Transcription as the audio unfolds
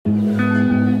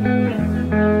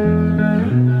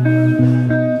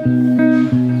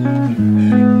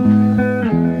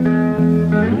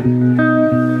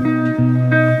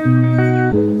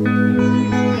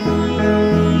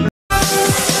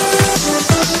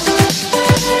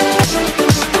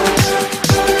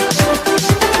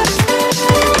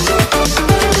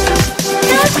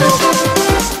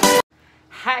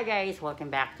guys, welcome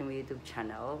back to my YouTube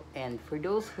channel. And for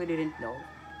those who didn't know,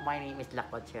 my name is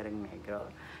Lakochereng Negro.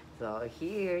 So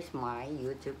here's my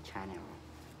YouTube channel.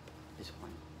 This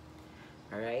one.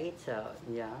 Alright, so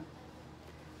yeah.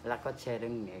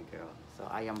 Lakochereng Negro. So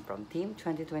I am from Team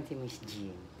 2020 Miss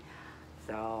Jean.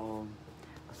 So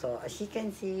as you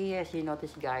can see, as you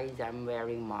notice guys, I'm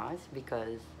wearing mask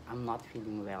because I'm not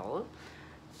feeling well.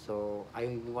 So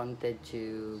I wanted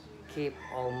to keep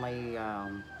all my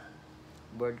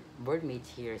bird mates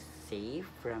here safe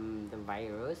from the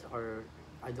virus, or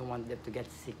I don't want them to get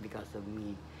sick because of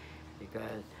me,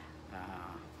 because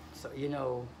so you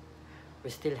know, we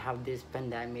still have this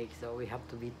pandemic, so we have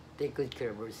to be take good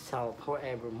care of ourselves.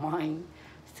 However, mine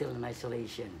still in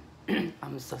isolation.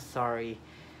 I'm so sorry,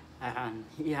 and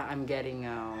yeah, I'm getting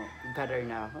better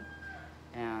now,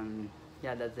 and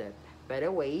yeah, that's it. By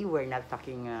the way, we're not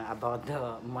talking about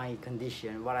my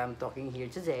condition. What I'm talking here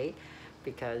today,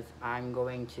 because I'm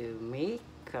going to make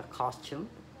a costume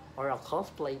or a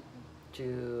cosplay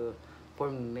for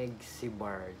Mixie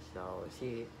Bird. So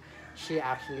she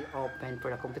actually opened for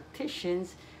the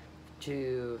competitions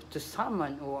to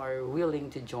someone who are willing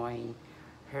to join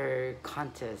her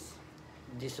contest.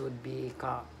 This would be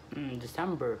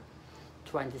December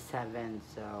 27th.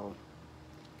 So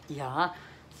yeah,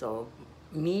 so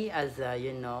me as a,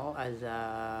 you know, as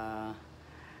a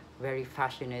very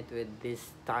passionate with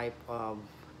this type of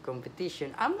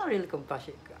competition. I'm not really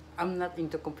compassionate. I'm not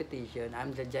into competition.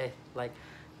 I'm just like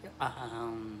what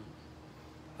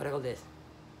do I call this?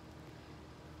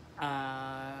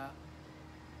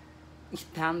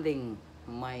 Expanding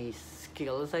my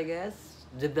skills, I guess.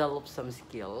 Develop some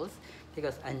skills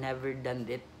because I never done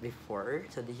it before.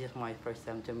 So this is my first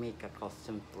time to make a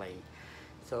costume play.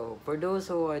 So for those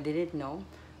who didn't know,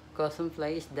 costume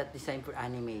play is that designed for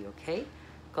anime, okay?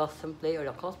 Custom play or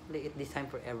the cosplay is designed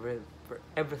for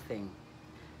everything.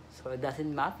 So it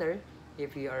doesn't matter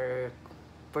if you are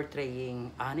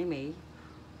portraying anime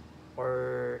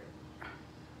or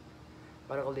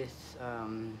what I call this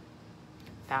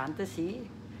fantasy.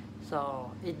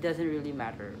 So it doesn't really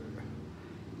matter.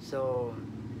 So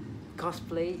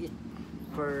cosplay is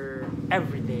for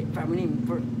every day. I mean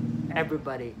for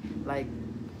everybody. Like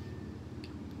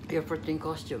you're portraying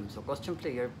costumes, so costume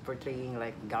play, you're portraying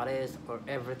like goddess or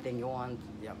everything you want.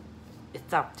 Yeah,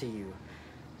 it's up to you.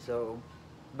 So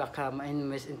baka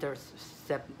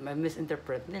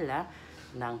misinterpret nila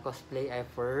ng cosplay ay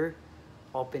for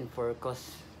open for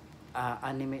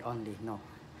anime only. No,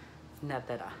 it's not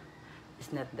that.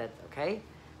 It's not that. Okay.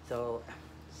 So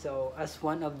as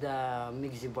one of the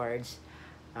Mixie Bards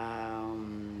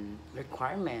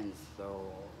requirements, so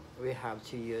we have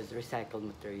to use recycled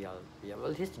material. Yeah,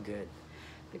 well, it's good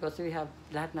because we have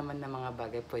lahat naman ng mga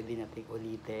bagay pwede nating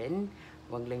ulitin.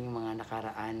 Wag lang yung mga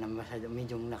nakaraan na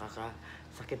medyo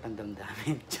nakakasakit ng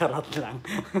damdamin. Charot lang.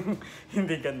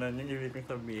 Hindi ganun yung ibig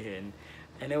kong sabihin.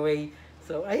 Anyway,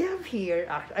 so I have here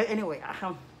anyway,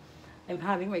 I'm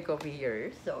having my coffee here.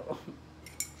 So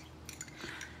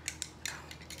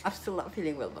I'm still not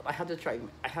feeling well, but I have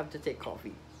to take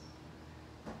coffee.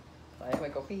 So I have my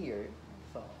coffee here.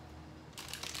 So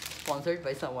sponsored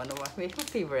by someone of my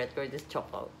favorite Curtis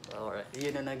Chocolate, or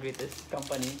you know, the greatest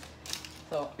company.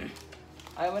 So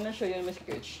I want to show you my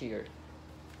sketch here.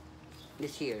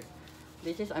 This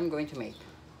is I'm going to make.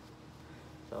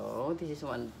 So this is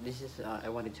I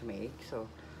wanted to make. So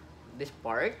this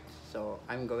part, so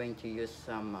I'm going to use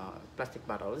some plastic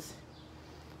bottles.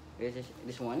 This is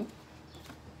this one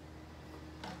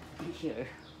here.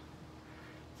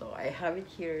 So I have it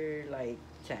here like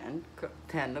 10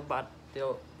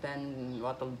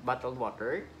 bottled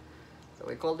water. So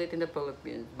we called it in the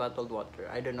Philippines bottled water.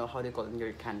 I don't know how they call it in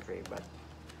your country, but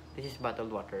this is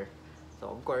bottled water. So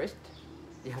of course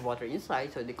they have water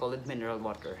inside, so they call it mineral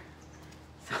water.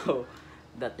 So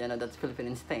that, you know, that's Philippine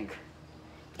instinct.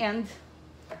 And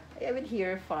I have it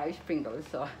here 5 sprinkles.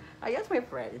 So I asked my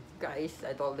friend, guys,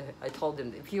 I told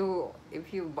them if you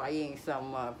buying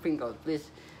some sprinkles,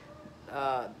 please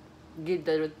give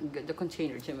the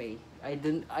container to me. I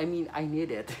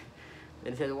need it.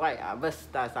 Then said, why?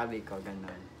 Basta, sabi ko,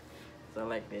 ganun. So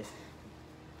like this.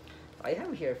 I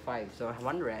have here 5. So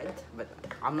 1 red, but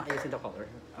I'm not using the color.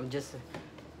 I'm just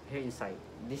here inside.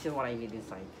 This is what I need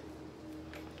inside.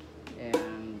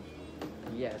 And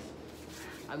yes,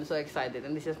 I'm so excited.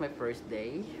 And this is my first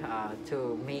day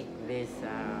to make this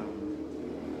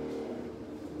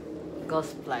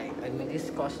cosplay. I mean this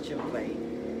costume play.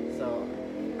 So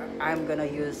I'm gonna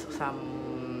use some,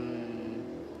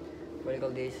 what do you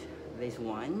call this? This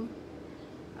one,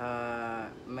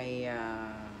 my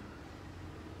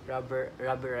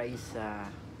rubberized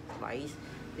slice.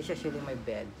 is actually my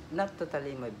bed. Not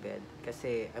totally my bed.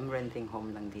 Kasi I'm renting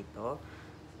home lang dito.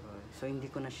 So hindi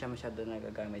ko na siya masyado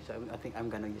nagagamit. So I think I'm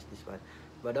gonna use this one.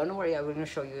 But don't worry, I will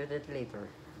show you that later.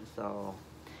 So,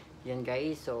 yan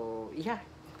guys. So, yeah.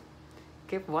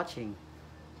 Keep watching.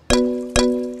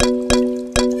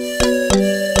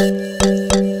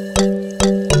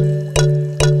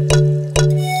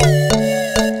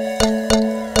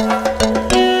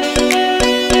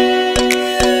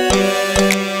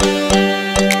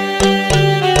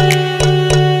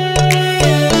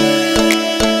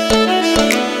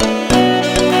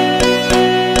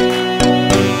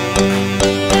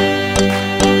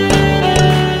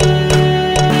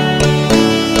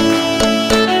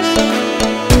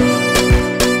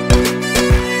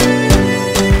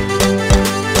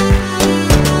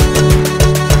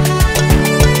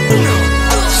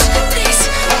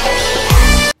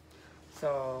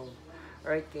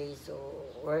 Alright guys, so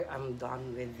I'm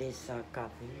done with this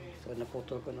cutting. So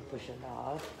naputol ko na po siya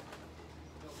lahat.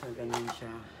 So ganun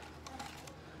siya.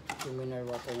 Yung mineral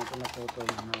water na ito naputol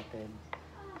natin.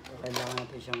 So kailangan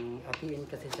natin siyang apiin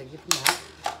kasi sa gitna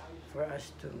for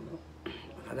us to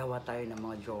magawa tayo ng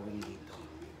mga drawing dito.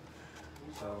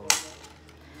 So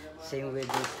same with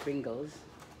the sprinkles.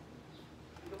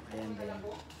 Ayan din.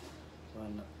 So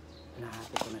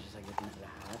nahati ko na siya sa gitna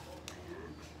lahat.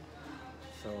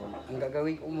 So, ang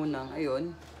gagawin ko muna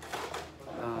ngayon,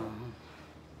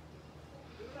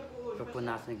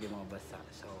 pupunasan yung mga basa.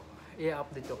 So,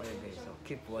 i-update ko kayo guys. So,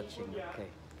 keep watching,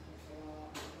 okay?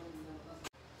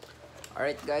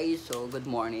 Alright guys, so good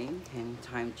morning. And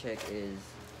time check is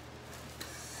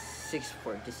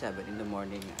 6:47 in the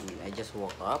morning. I mean, I just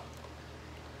woke up.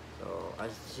 So,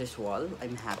 as usual,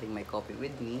 I'm having my coffee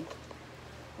with me.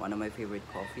 One of my favorite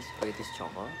coffees, British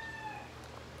Choco.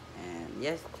 And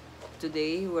yes,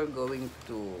 today we're going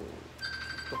to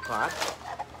cut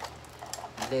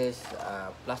this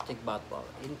plastic bottle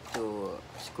into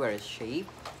square shape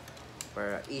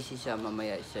para easy siya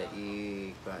mamaya siya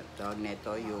tawag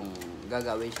nito yung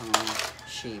gagawin siyang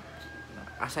shape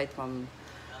aside from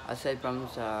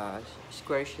sa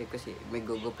square shape kasi may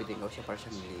gugupitin ko siya para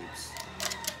siyang leaves.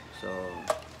 So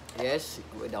yes,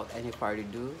 without any further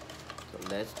ado, so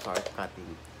let's start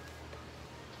cutting.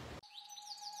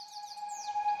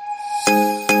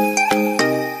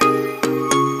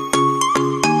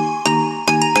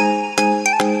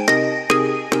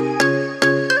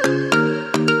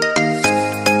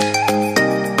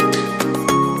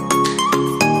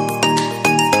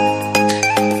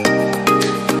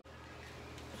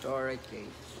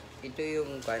 Ito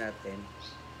yung natin,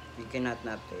 i-kinat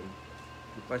natin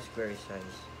para square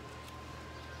size.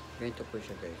 Ganito po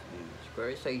siya guys.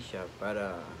 Square size siya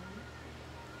para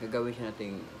gagawin siya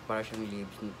natin para siyang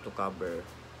leaves to cover.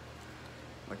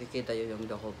 Makikita yung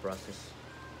the whole process.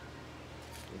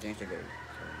 Ito yung siya guys.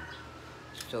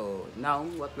 So now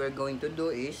what we're going to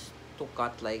do is to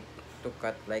cut like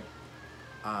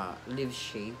leaf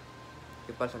shape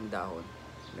yung pasang dahon.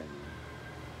 Ganun.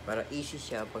 Para easy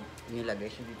siya pag nilagay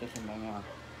siya dito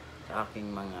sa aking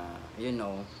mga, you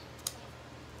know,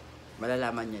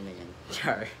 malalaman nyo na yan.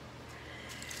 Char.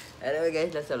 Anyway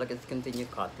guys, let's continue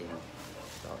cutting.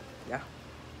 So, yeah.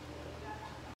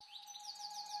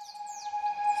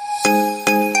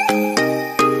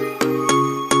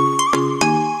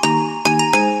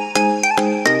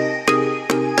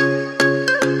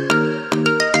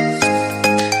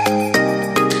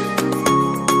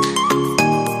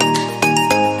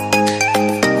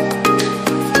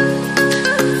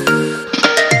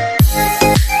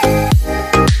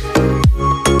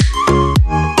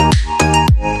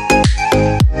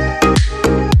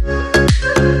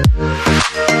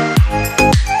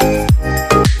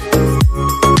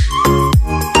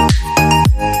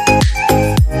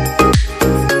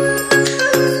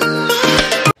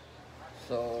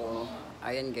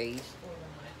 Ayan guys,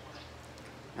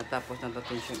 natapos na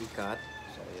natin siyang i-cut.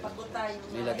 So ayan,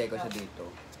 nilagay ko siya dito.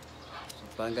 So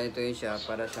parang ganito yun siya,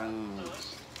 para siyang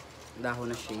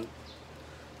dahon na shape.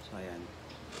 So ayan,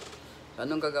 so,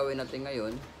 anong gagawin natin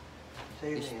ngayon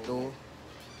is to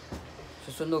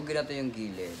susunugin natin yung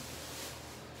gilid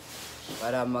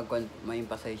para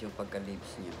ma-emphasize yung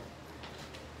pagka-leaves niya.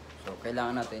 So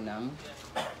kailangan natin ng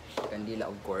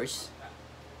kandila, of course.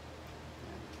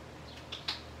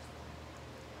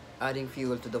 Adding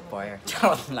fuel to the fire.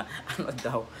 Charot lang. Ano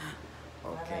daw?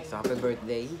 Okay, so happy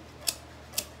birthday.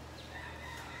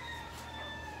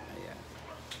 Ayan.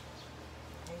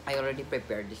 I already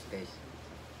prepared this guys.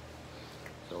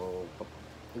 So,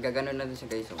 gaganon na din siya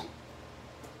guys. So,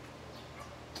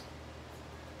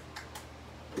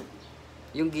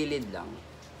 yung gilid lang.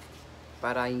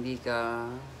 Para hindi ka...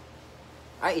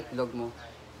 Ay, itlog mo.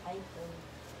 iPhone.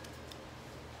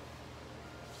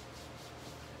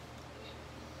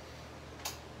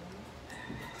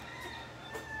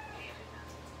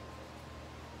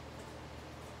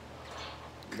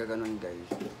 Gaganon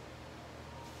guys.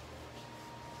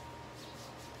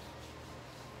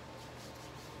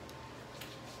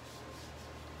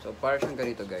 So para siyang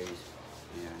ganito guys.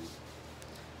 Ayan.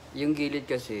 Yung gilid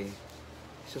kasi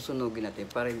susunugin natin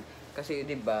para kasi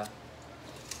 'di ba?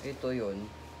 Ito 'yon.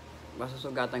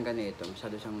 Masusugatan ka nito,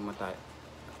 masyado siyang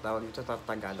tawag ito sa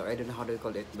Tagalog. I don't know how to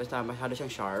call it. Basta masyado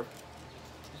siyang sharp.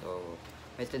 So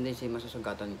may tendency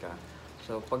masusugatan ka.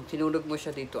 So pag sinunog mo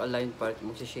siya dito, align part,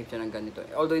 magsi-shape siya ng ganito.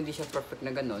 Although hindi siya perfect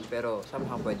na ganon, pero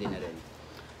somehow pwede na rin.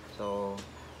 So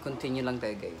continue lang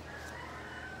tayo guys.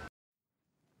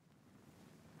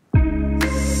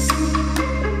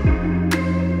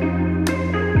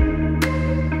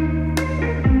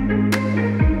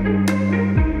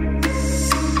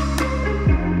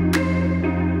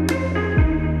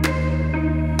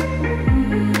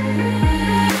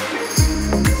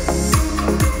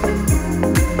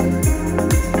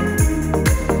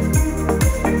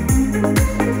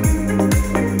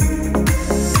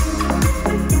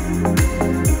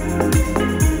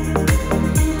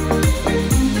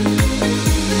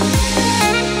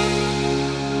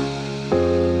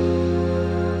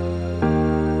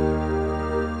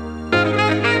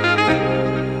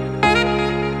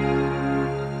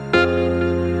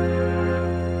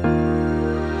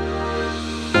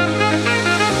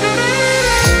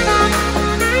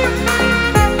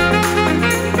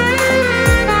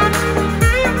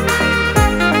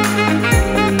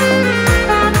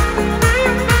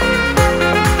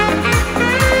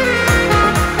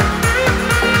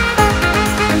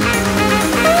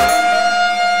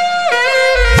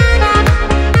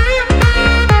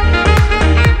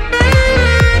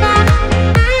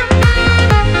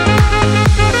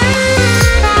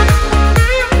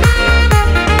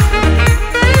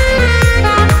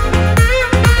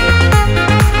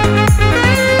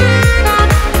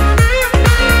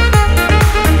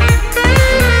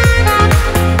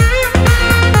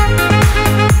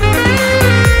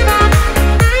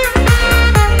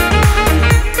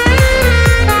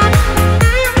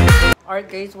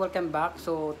 Guys, welcome back.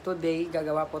 So today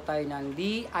gagawa po tayo ng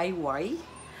DIY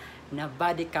na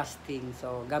body casting.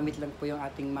 So gamit lang po yung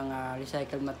ating mga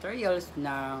recycled materials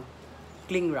na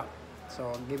cling wrap.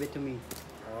 So give it to me.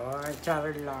 Oh, char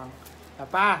lang.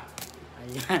 Papa.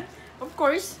 Ayan. Of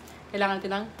course, kailangan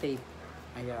natin ng tape.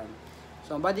 Ayan.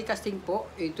 So body casting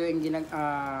po, ito yung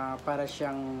para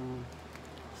siyang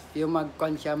yung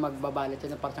magbabalot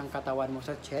na parang katawan mo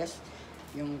sa chest.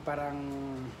 Yung parang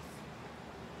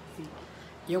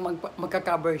yung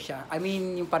magka-cover siya. I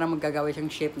mean, yung parang maggagawa siyang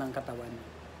shape ng katawan.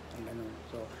 Yung ganun.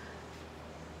 So,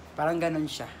 parang ganun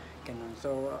siya. Ganun.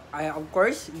 So, of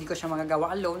course, hindi ko siya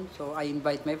magagawa alone. So, I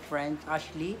invite my friend,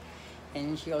 Ashley.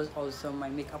 And she is also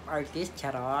my makeup artist.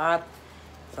 Charot!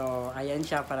 So, ayan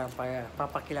siya. Parang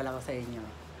papakilala ko sa inyo.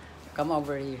 Come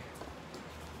over here.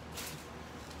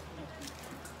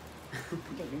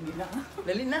 Dali na.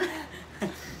 Dali na!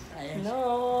 Ayan. Hello!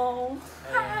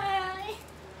 Ayan. Hi!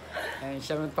 Ayun,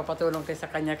 siya magpapatulong tayo sa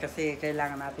kanya kasi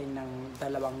kailangan natin ng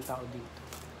dalawang tao dito.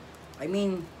 I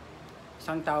mean,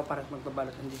 isang tao para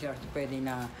magbabalot. Hindi siya pwede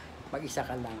na mag-isa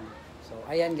ka lang. So,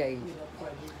 ayan guys.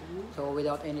 So,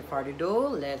 without any further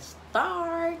ado, let's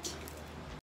start!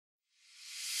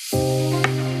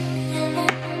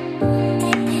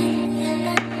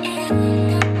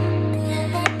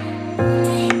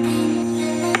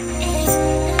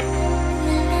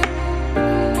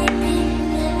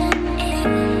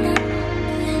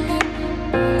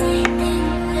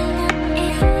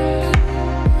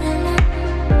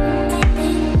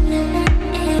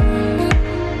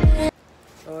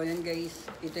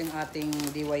 Ito yung ating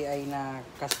DIY na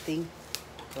casting.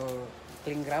 So,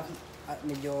 cling wrap.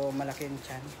 Medyo malaki yung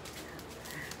tiyan.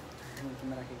 Medyo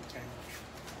malaki yung tiyan.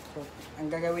 So, ang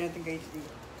gagawin natin guys,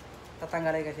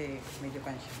 tatanggalay kasi medyo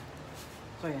pan siya.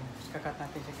 So, yan. Kakat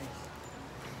natin siya guys.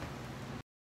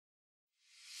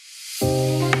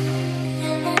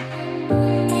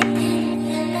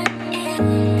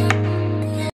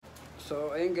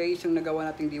 So, ayun guys, yung nagawa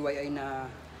nating DIY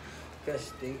na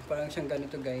casting. Parang siyang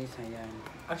ganito guys. Ayan.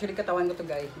 Actually, katawan ko to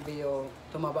guys. Medyo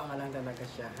tumaba nga lang talaga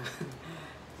siya.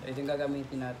 So, ito yung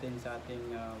gagamitin natin sa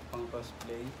ating pang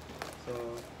cosplay.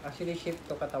 So, actually, shape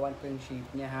to. Katawan ko yung shape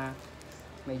niya ha.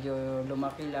 Medyo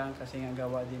lumaki lang kasi nga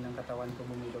gawa din ng katawan ko.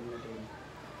 Bumilog na din.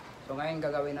 So, ngayon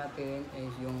gagawin natin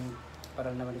is yung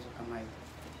para naman sa kamay.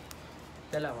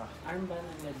 Dalawa. Armband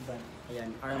and headband.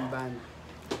 Ayan, armband.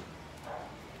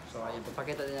 So, ayan.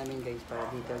 Papakita din namin guys para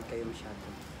detailed kayo masyado.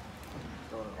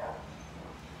 actor.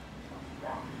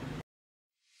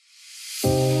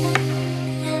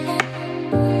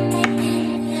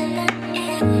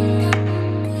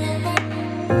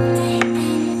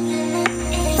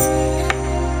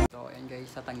 So ayan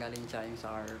guys, tatanggalin siya yung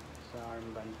sa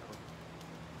armband ko.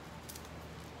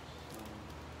 So,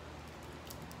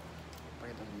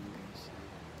 pakita nyo guys.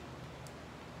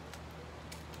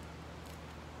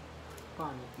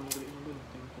 Paano? Managali mo dun.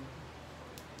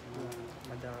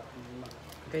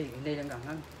 Okay, hindi lang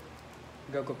gangan.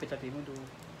 Gagupit at mo doon.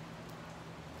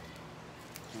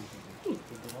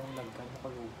 Hindi mo lagkan na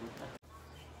pag-upit.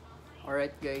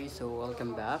 Alright guys, so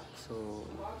welcome back. So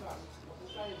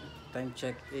time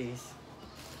check is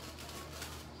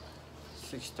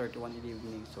 6:31 in the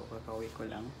evening. So kakauwi ko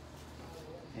lang.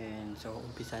 And so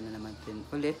umpisa na naman din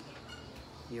ulit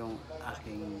yung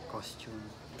aking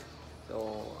costume.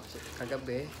 So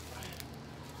kagabi,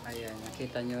 ayan,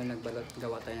 nakita nyo,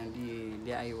 gawa tayo ng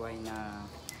DIY na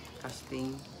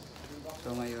casting.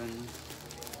 So ngayon,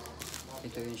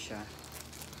 ito yun siya.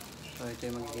 So ito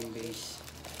yung magiging base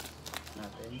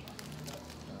natin.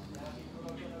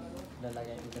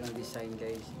 Lalagyan ito ng design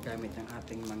guys, gamit ng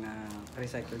ating mga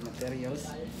recycled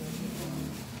materials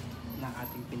na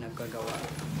ating pinaggagawa,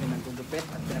 pinagugupit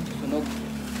at pinagsusunog.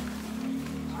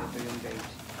 So ito yun guys.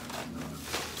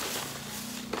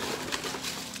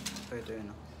 So ito yun,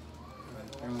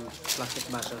 yung plastic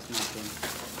bottles natin.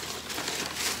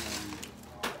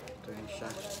 Ito yun siya.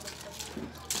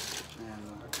 Ayan,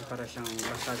 para siyang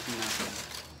basag natin.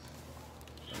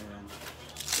 So ayan.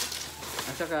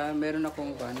 At saka meron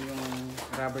akong yung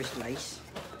rubber slice.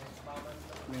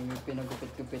 May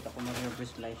pinagupit-gupit ako ng rubber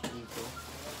slice dito.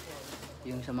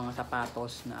 Yung sa mga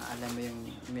sapatos na alam mo yung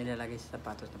nilalagay sa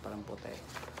sapatos na parang puti.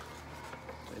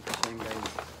 So ito siya yung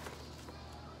guys.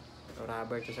 So,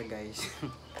 rubber to sa guys.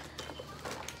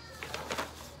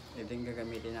 Ito yung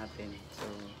gagamitin natin. So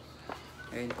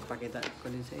ayun, papakita ko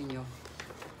din sa inyo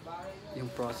yung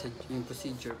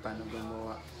procedure paano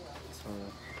gumawa. So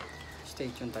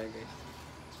stay tuned tayo guys.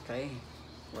 Okay,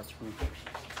 watch me.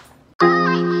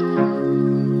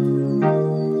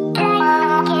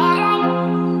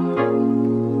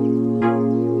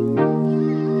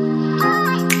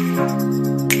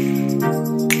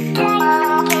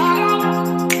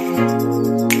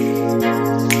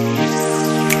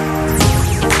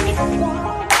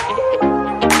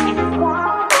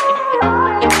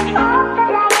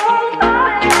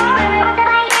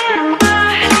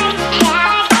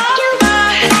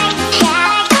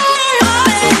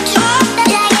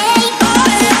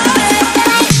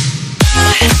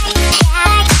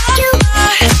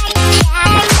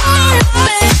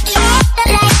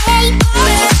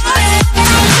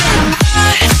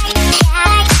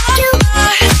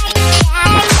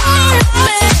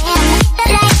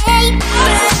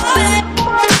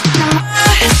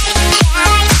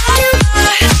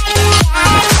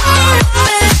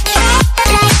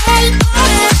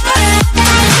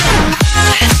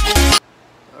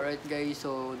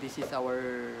 So this is our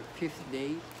 5th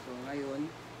day. So ngayon,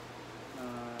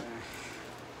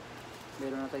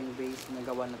 meron na tayong base na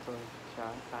gawa na to siya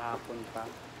kahapon pa.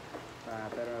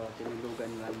 Pero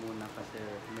tinulugan lang muna kasi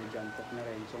medyo antok na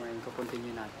rin. So ngayon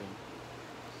continue natin.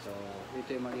 So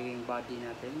ito yung magiging body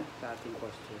natin sa ating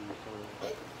costume. So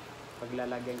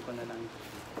paglalagyan ko na lang.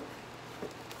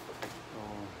 So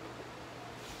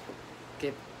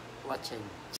keep watching.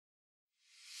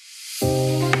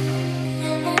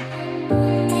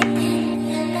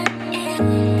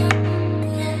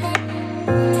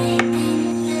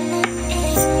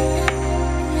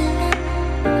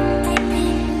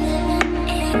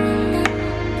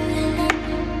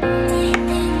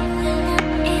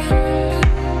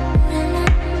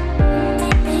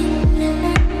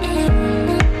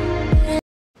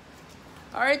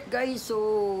 Alright guys, so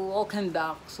welcome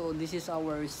back. So this is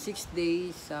our 6th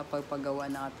day sa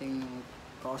pagpagawa ng ating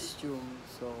costume.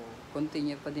 So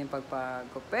continue pa din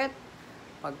pagpagupit,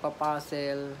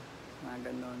 pagpapuzzle, mga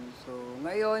ganon. So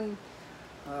ngayon,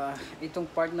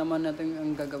 itong part naman natin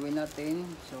ang gagawin natin.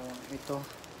 So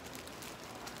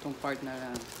itong part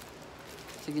na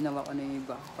ginawa ko na yung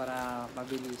iba para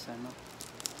mabilisan, no?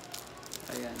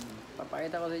 Ayan,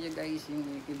 papakita ko sa inyo guys yung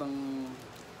ibang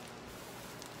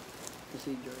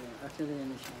procedure. Actually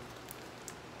yan siya,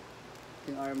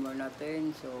 yung armor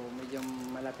natin. So medyo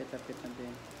malapit-lapit na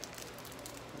din.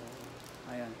 So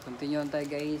ayan, continue on tayo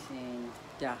guys, and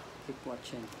yeah, keep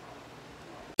watching.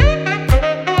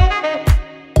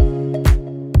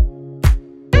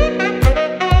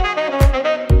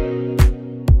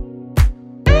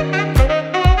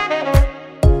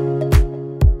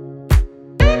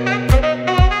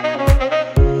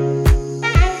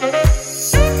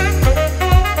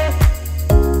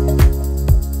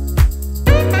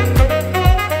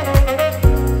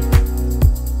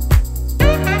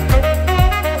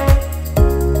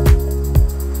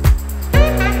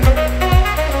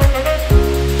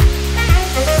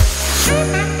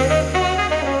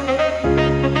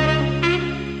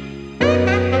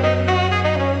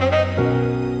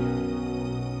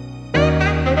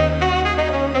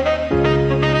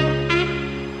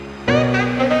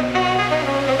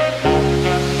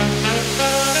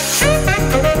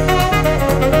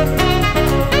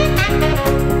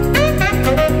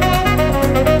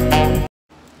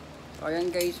 ayan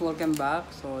guys, welcome back.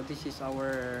 So this is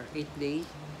our 8th day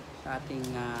sa ating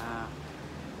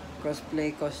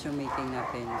cosplay costume making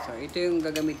natin. So ito yung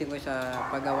gagamitin ko sa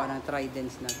paggawa ng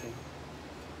tridents natin.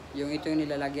 Yung ito yung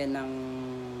nilalagyan ng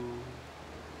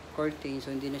curtain,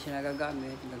 so hindi na siya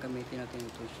nagagamit. Gagamitin natin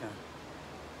ito siya.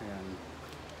 Ayan.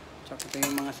 Tsaka ito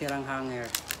yung mga sirang hanger.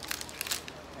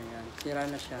 Ayan, sira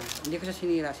na siya. Hindi ko siya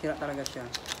sinira, sira talaga siya.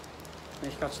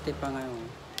 May scotch tape pa ngayon.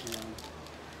 Ayan.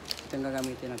 Ito yung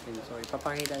gagamitin natin. So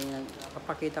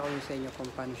ipapakita ko yun sa inyo kung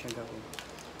paano siya gawin.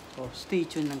 So stay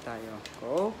tuned lang tayo.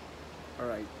 Go!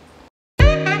 Alright.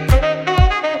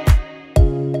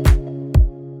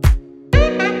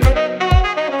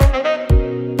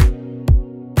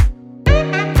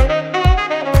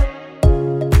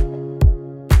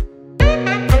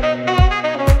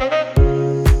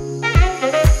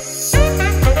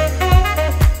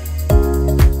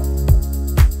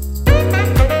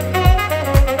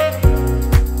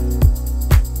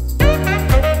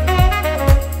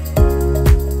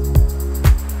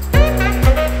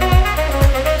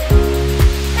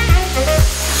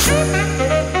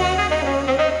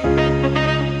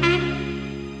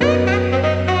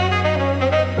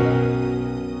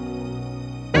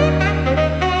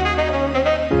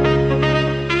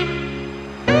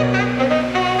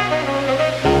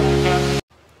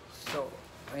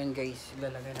 Ayan guys,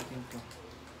 ilalagay natin ito.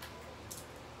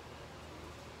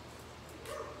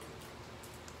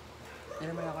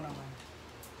 Ilalagay ako naman.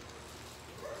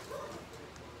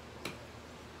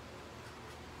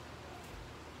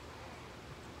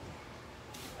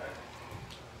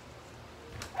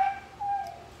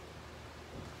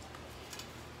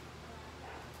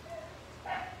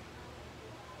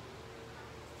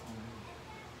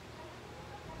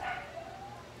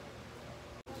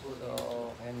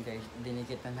 Guys,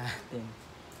 dinikit na natin.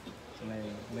 So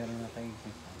meron na tayong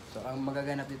so ang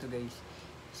magaganap dito guys,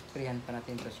 sprayan pa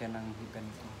natin to siya ng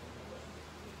ganito.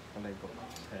 Kulay ko.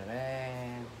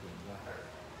 Seren. Diba?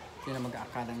 Sino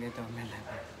mag-aakala ng ganito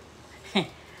malaki.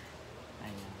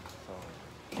 Ayan. So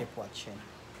keep watching.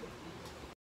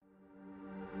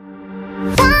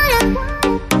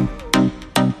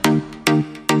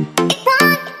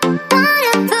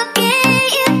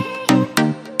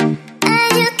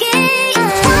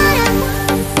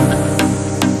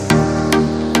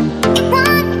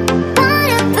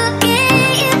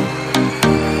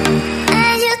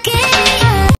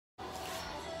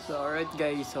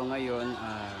 Guys, so ngayon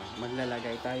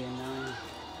maglalagay tayo ng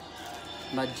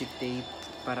magic tape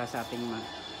para sa ating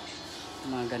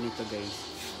mga ganito guys.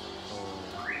 So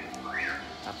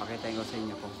papakitain ko sa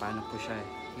inyo kung paano po siya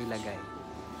ilagay.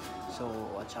 So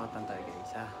watch out lang tayo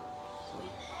guys ha. So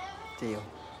see you.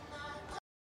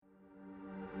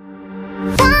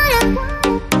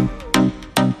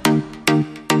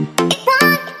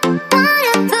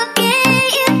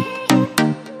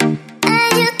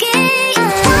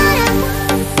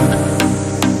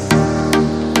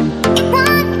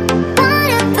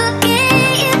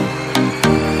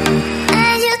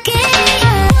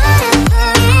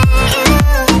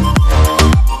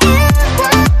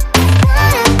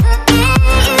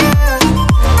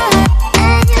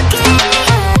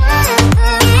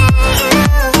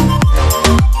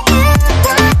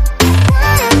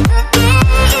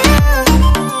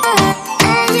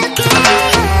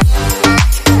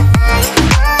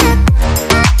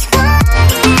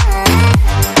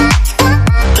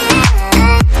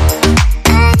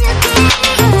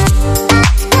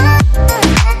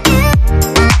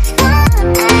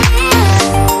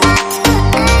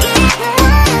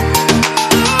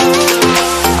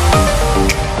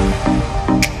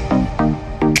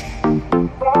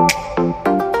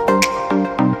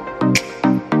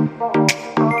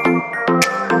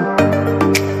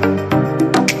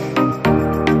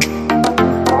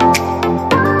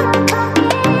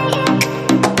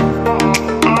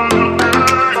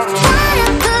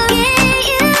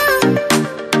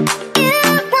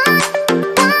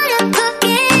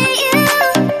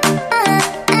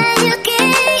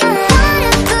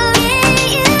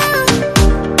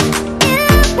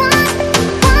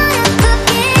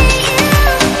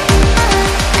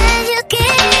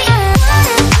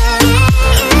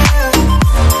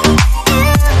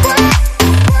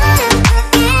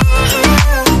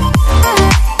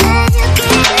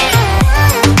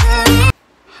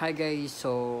 Hi guys,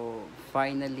 so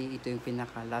finally ito yung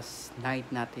pinaka last night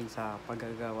natin sa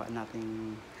paggagawa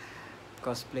nating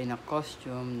cosplay na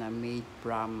costume na made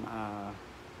from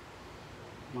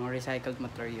mga recycled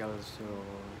materials. So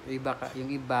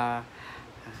yung iba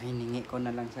hiningi ko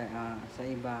na lang sa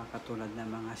iba, katulad ng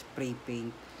mga spray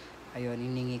paint. Ayun,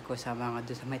 hiningi ko sa mga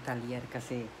doon sa metalier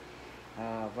kasi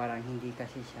parang hindi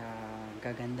kasi siya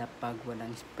gaganda pag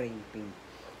walang spray paint.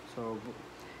 So,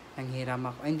 nanghiram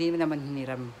ako. Ay, hindi naman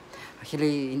hiniram.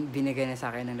 Actually, binigay na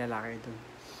sa akin ng lalaki doon.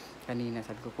 Kanina,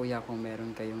 sabi ko, kuya, kung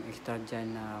meron kayong extra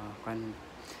dyan na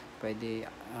pwede,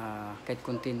 kahit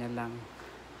kunti na lang,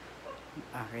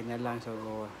 akin na lang. So,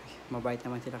 mabait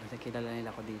naman sila kasi kilala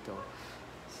nila ako dito.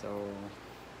 So,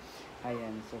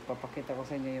 ayan. So, papakita ko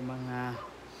sa inyo yung mga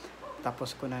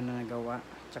tapos ko na nagawa.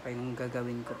 Tsaka yung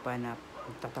gagawin ko pa na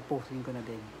tatapusin ko na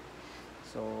din.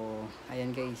 So,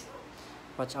 ayan guys.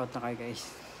 Watch out na kayo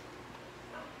guys.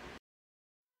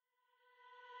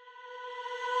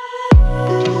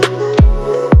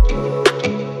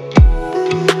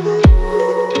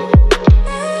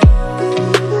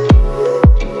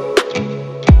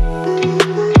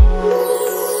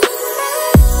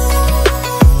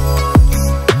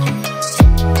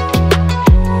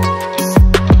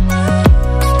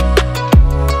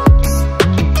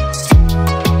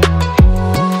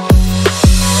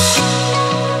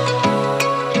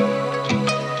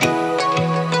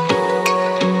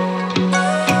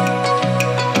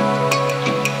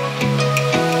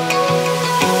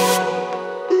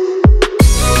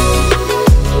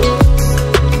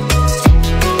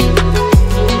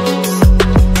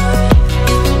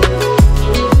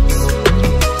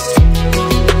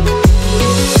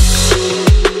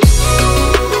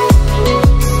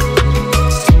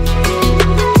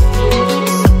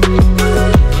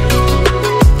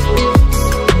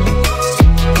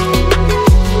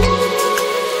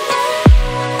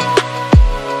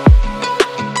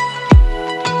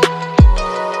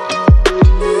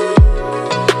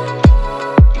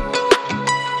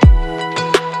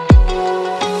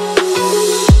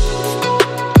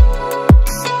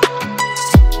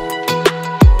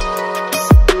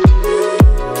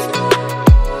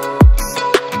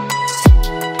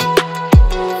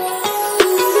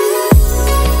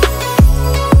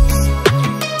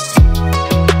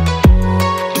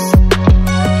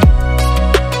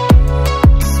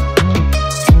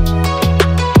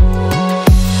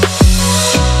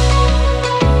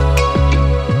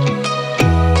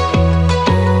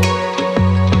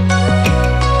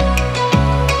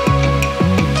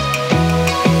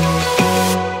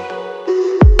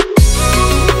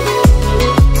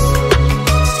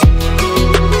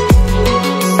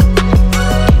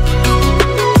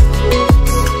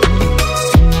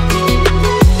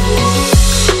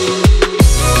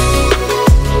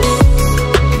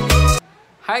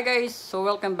 Hi guys! So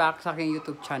welcome back sa aking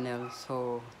YouTube channel.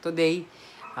 So today,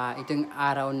 ito yung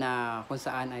araw na kung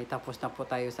saan ay tapos na po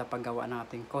tayo sa paggawa ng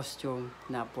ating costume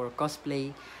na for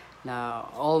cosplay na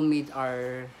all made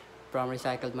are from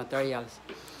recycled materials.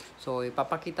 So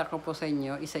ipapakita ko po sa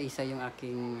inyo isa-isa yung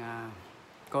aking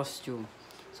costume.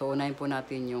 So unahin po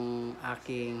natin yung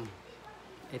aking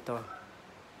ito.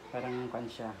 Parang kan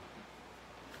siya.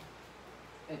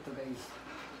 Ito guys.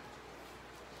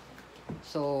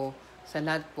 So sa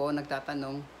lahat po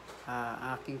nagtatanong,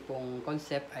 aking pong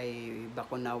concept ay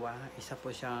Bakunawa. Isa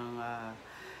po siyang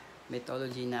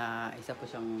mythology na isa po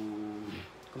siyang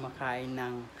kumakain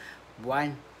ng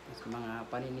buwan. So, mga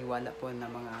paniniwala po na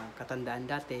mga katandaan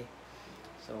dati.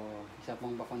 So, isa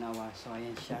pong Bakunawa. So,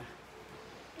 ayan siya.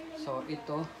 So,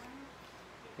 ito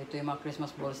yung mga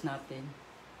Christmas balls natin.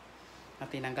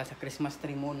 Tinanggal sa Christmas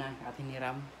tree muna at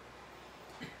hiniram.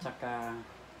 Tsaka,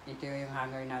 ito yung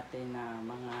hanger natin na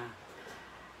mga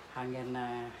hanger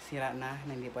na sira na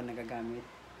hindi pa nagagamit.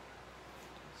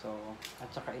 So, at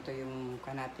saka ito yung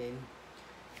natin,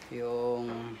 yung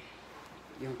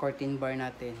curtain bar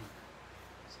natin.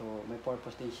 So, may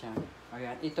purpose din siya.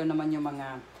 Ayan, ito naman yung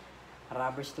mga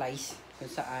rubber slice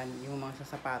kung saan yung mga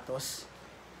sapatos.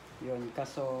 Yun,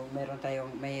 kaso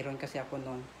mayroon kasi ako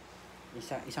noon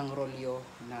isang rolyo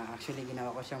na actually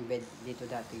ginawa ko siyang bed dito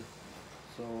dati.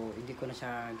 So, hindi ko na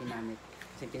siya ginamit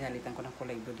kasi pinalitan ko ng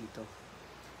kulay blue dito.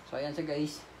 So, ayan siya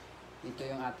guys. Ito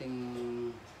yung ating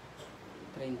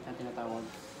train na tinatawag.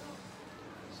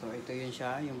 So, ito yun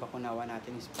siya, yung Bakunawa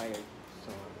natin inspired.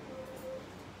 So,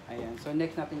 ayan. So,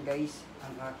 next natin guys,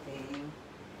 ang ating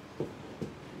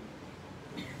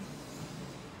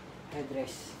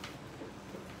headdress.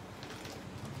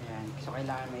 Ayan. So,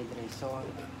 kailangan may headdress. So,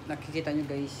 nakikita nyo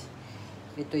guys,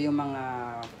 ito yung mga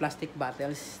plastic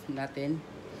bottles natin.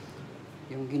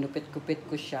 Yung ginupit-kupit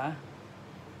ko siya.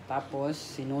 Tapos,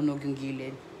 sinunog yung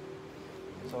gilid.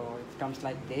 So, it comes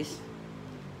like this.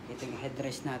 Ito yung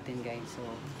headdress natin guys. So,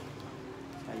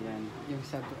 ayan. Yung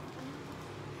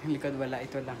likod wala.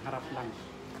 Ito lang. Harap lang.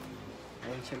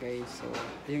 Ayan siya guys. So,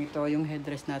 ito yung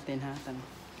headdress natin ha.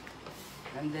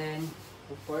 And then,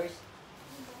 first,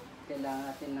 kailangan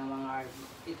natin ng mga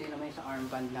ito yung naman yung sa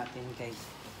armband natin guys.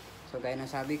 So gaya ng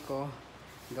sabi ko,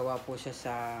 gawa po siya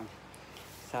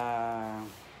sa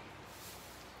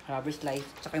rubber slide,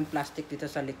 tsaka yung plastic dito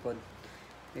sa likod.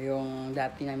 Yung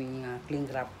dati naming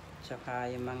cling wrap, tsaka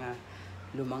yung mga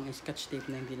lumang scotch tape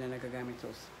na hindi na nagagamit.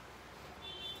 So,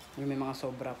 yung may mga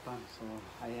sobra pa. So,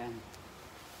 ayan.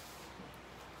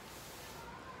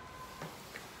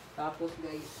 Tapos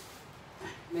guys,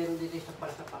 meron dito isa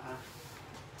para sa paa.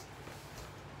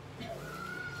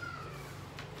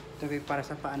 Ito yung para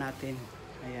sa paa natin.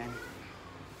 Ayan.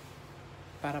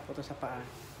 Para po to sa paa.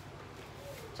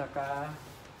 Tsaka,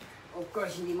 of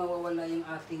course, hindi mawawala yung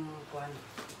ating kuwan.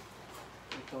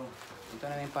 Ito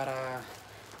namin para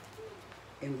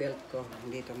yung belt ko.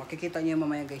 Dito. Makikita niyo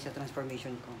mamaya guys sa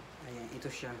transformation ko. Ayan, ito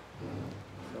siya.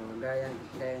 So, gaya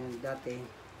ng dati,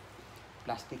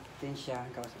 plastic din siya.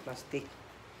 Gawa sa plastic.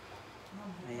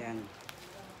 Ayan.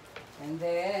 And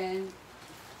then,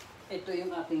 ito yung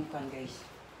ating fan guys.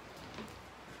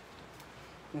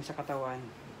 Yung sa katawan.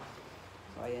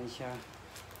 So, ayan siya.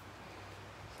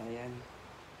 So, ayan.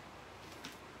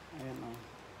 Ayan o.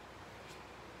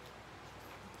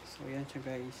 So, ayan siya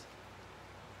guys.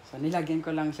 So, nilagyan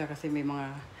ko lang siya kasi may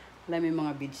mga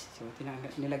beads. So,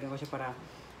 nilagyan ko siya para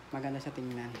maganda sa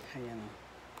tingnan. Ayan o.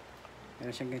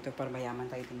 Meron siyang ganito para mayaman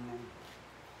tayo tingnan.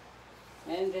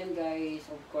 And then guys,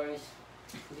 of course,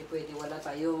 hindi pwede wala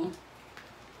tayong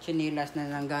chinilas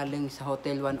na nanggaling sa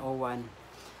Hotel 101.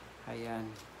 Ayan.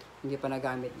 Hindi pa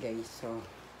nagamit guys. So,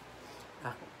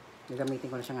 nagamitin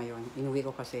ko na siya ngayon. Inuwi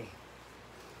ko kasi.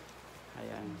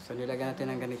 Ayan. So, nilagyan natin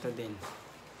ng ganito din.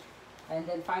 And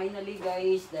then finally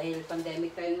guys, dahil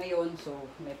pandemic tayo ngayon, so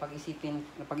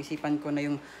napag-isipan ko na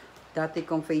yung dati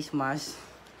kong face mask.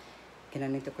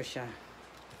 Ginanito ko siya.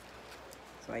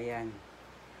 So, ayan.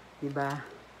 Diba?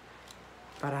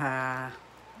 Para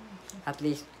at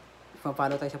least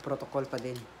mapalo tayo sa protocol pa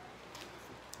din.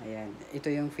 Ayan.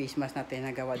 Ito yung face mask natin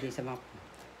na gawa din sa mga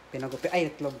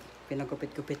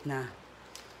pinagupit-gupit na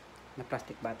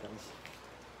plastic bottles.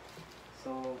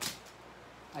 So,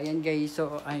 ayan guys.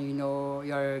 So, I know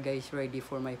you're guys ready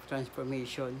for my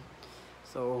transformation.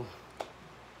 So,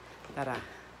 tara.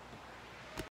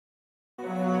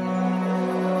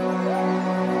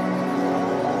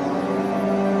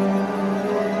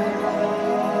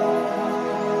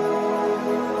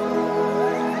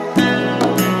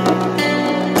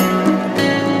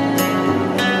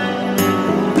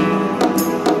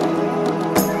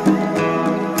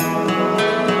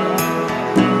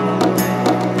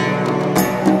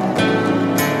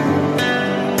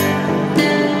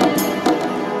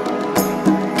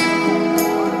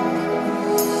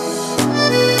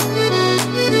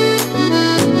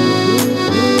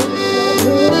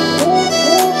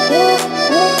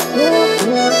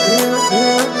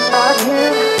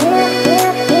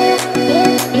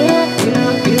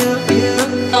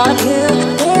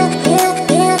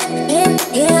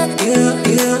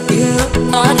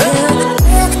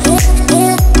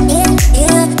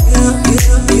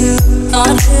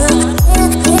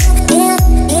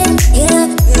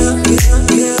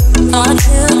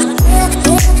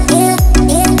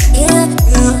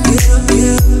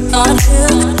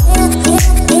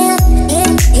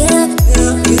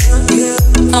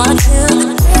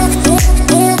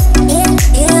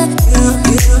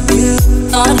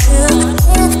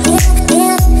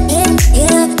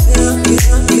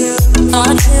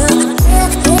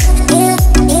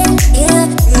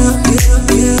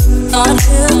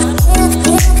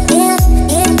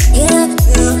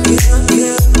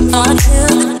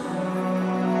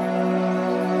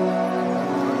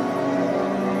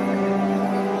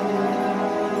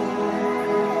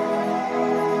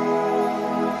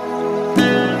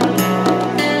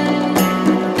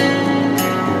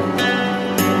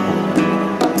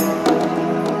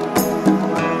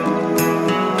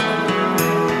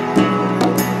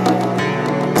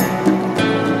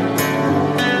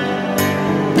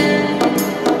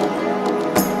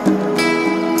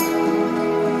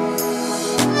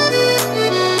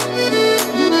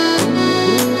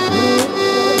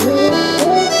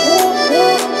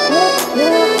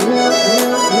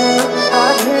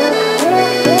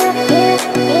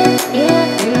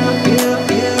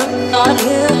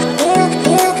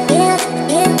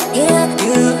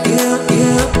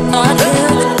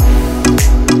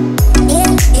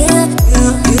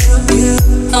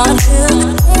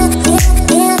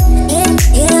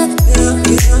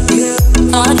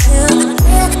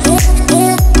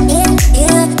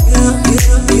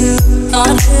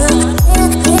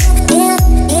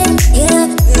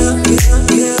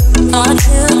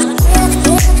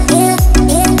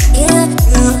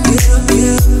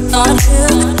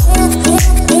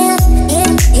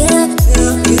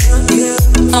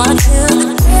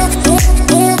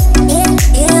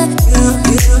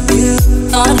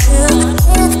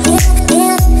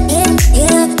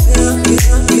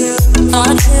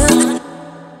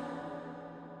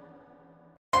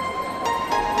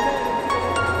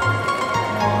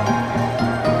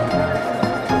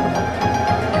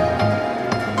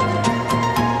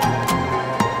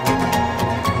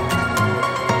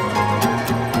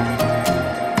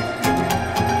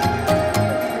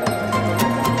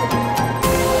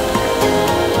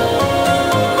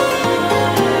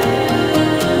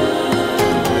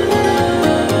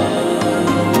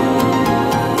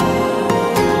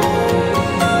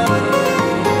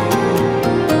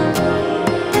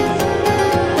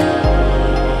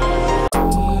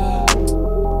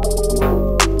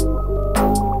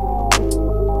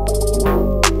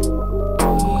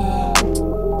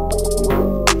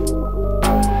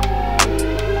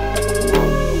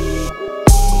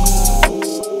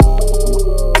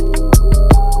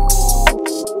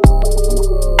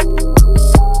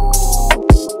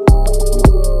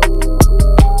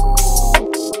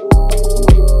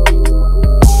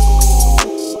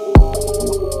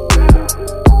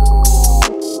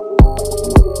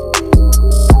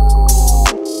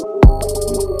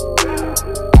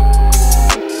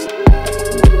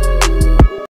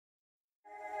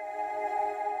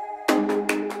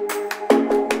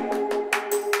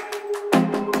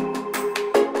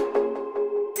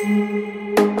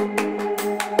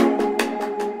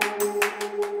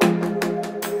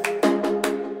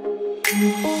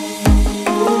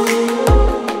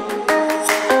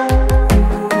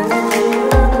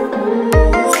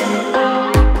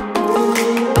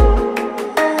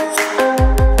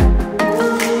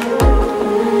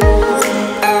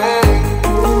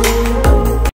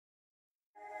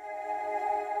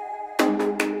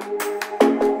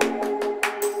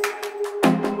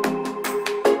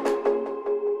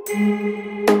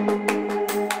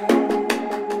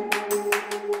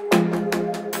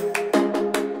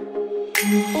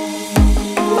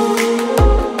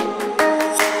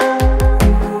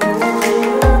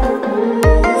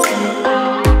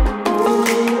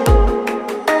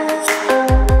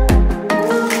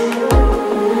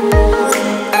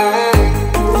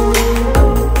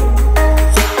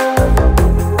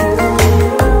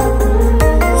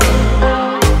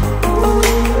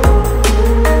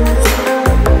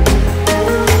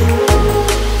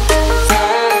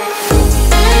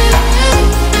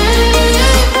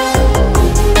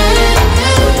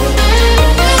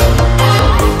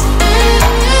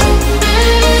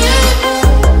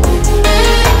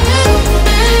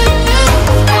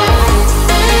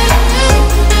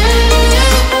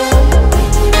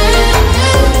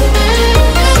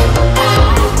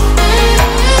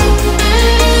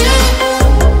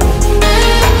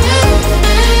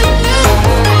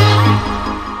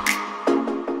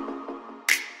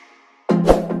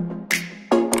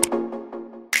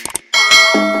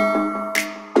 Bye!